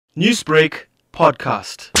Newsbreak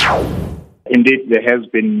Podcast. Indeed, there has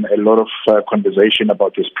been a lot of conversation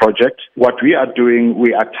about this project. What we are doing,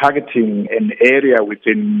 we are targeting an area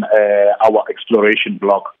within our exploration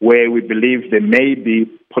block where we believe there may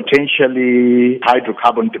be potentially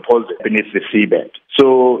hydrocarbon deposits beneath the seabed.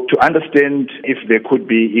 So to understand if there could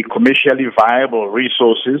be commercially viable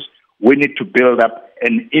resources, we need to build up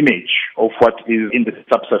an image of what is in the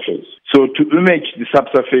subsurface. So to image the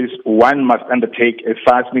subsurface, one must undertake a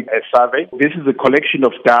seismic survey. This is a collection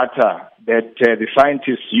of data that the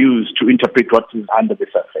scientists use to interpret what is under the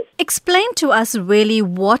surface. Explain to us really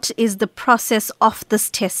what is the process of this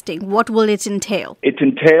testing. What will it entail? It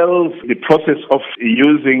entails the process of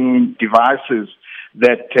using devices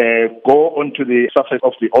that go onto the surface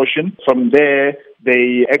of the ocean. From there,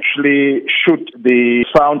 they actually shoot the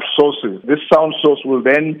sound sources. This sound source will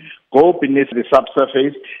then go beneath the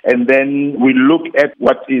subsurface, and then we look at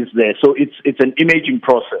what is there. So it's an imaging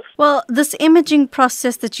process. Well, this imaging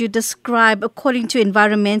process that you describe, according to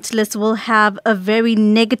environmentalists, will have a very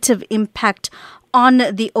negative impact on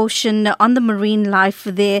the ocean, on the marine life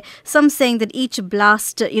there. Some saying that each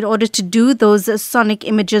blast, in order to do those sonic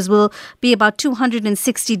images, will be about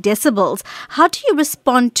 260 decibels. How do you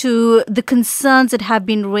respond to the concerns that have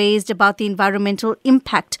been raised about the environmental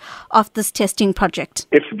impact of this testing project?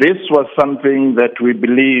 If this was something that we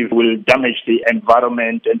believe will damage the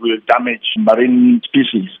environment and will damage marine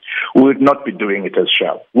species, we would not be doing it as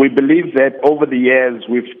Shell. We believe that over the years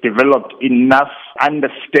we've developed enough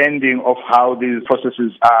understanding of how these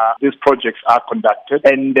projects are conducted.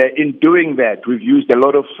 And in doing that, we've used a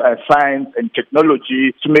lot of science and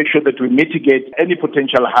technology to make sure that we mitigate any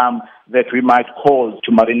potential harm that we might cause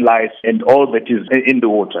to marine life and all that is in the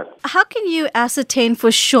water. How can you ascertain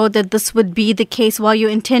for sure that this would be the case while your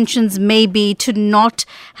intentions may be to not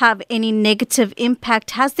have any negative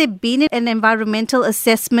impact? Has there been an environmental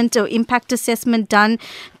assessment or impact assessment done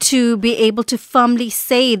to be able to firmly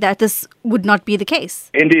say that this would not be the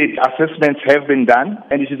case? Indeed, assessments have been done,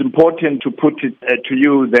 and it is important to put it to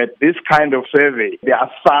you that this kind of survey, there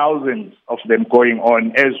are thousands of them going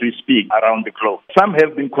on as we speak around the globe. Some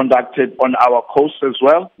have been conducted on our coast as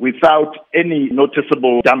well without any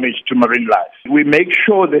noticeable damage to marine life. We make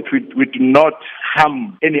sure that we do not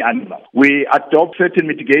harm any animal. We adopt certain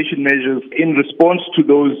mitigation measures in response to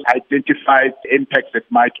those identified impacts that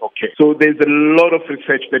might occur. So there's a lot of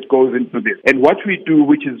research that goes into this. And what we do,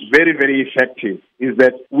 which is very, very effective, is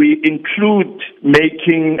that we include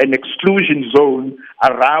making an exclusion zone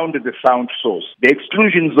around the sound source. The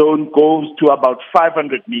exclusion zone goes to about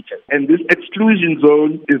 500 meters. And this exclusion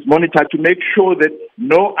zone is monitored to make sure that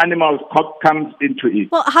no animal comes into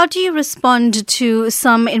it. Well, how do you respond to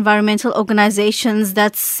some environmental organizations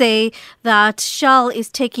that say that Shell is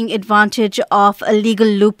taking advantage of a legal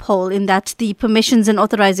loophole in that the permissions and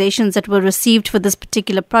authorizations that were received for this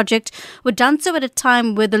particular project were done so at a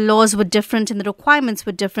time where the laws were different and the requirements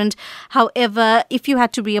were different? However, if you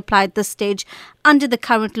had to reapply at this stage, under the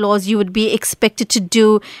current laws, you would be expected to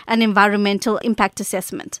do an environmental impact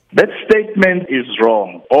assessment. That statement is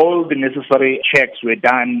wrong. All the necessary checks were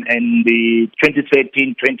done in the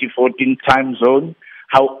 2013-2014 time zone.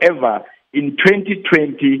 However, in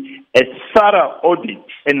 2020, a thorough audit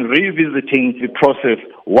and revisiting the process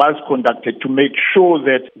was conducted to make sure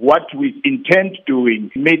that what we intend doing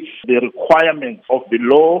meets the requirements of the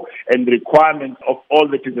law and the requirements of all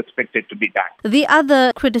that is expected to be done. The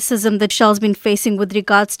other criticism that Shell's been facing with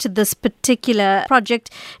regards to this particular project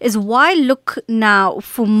is why look now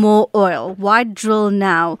for more oil? Why drill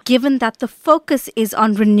now? Given that the focus is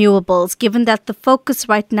on renewables, given that the focus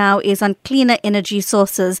right now is on cleaner energy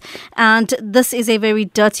sources, and this is a very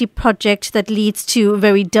dirty project that leads to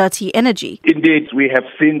very dirty energy. Indeed, we have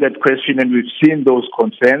seen that question and we've seen those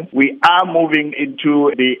concerns. We are moving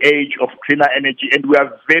into the age of cleaner energy, and we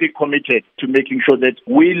are very committed to making sure that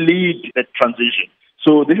we lead that transition.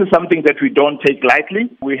 So this is something that we don't take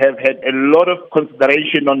lightly. We have had a lot of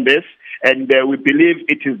consideration on this, and we believe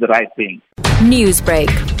it is the right thing.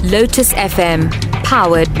 Newsbreak, Lotus FM,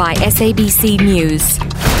 powered by SABC News.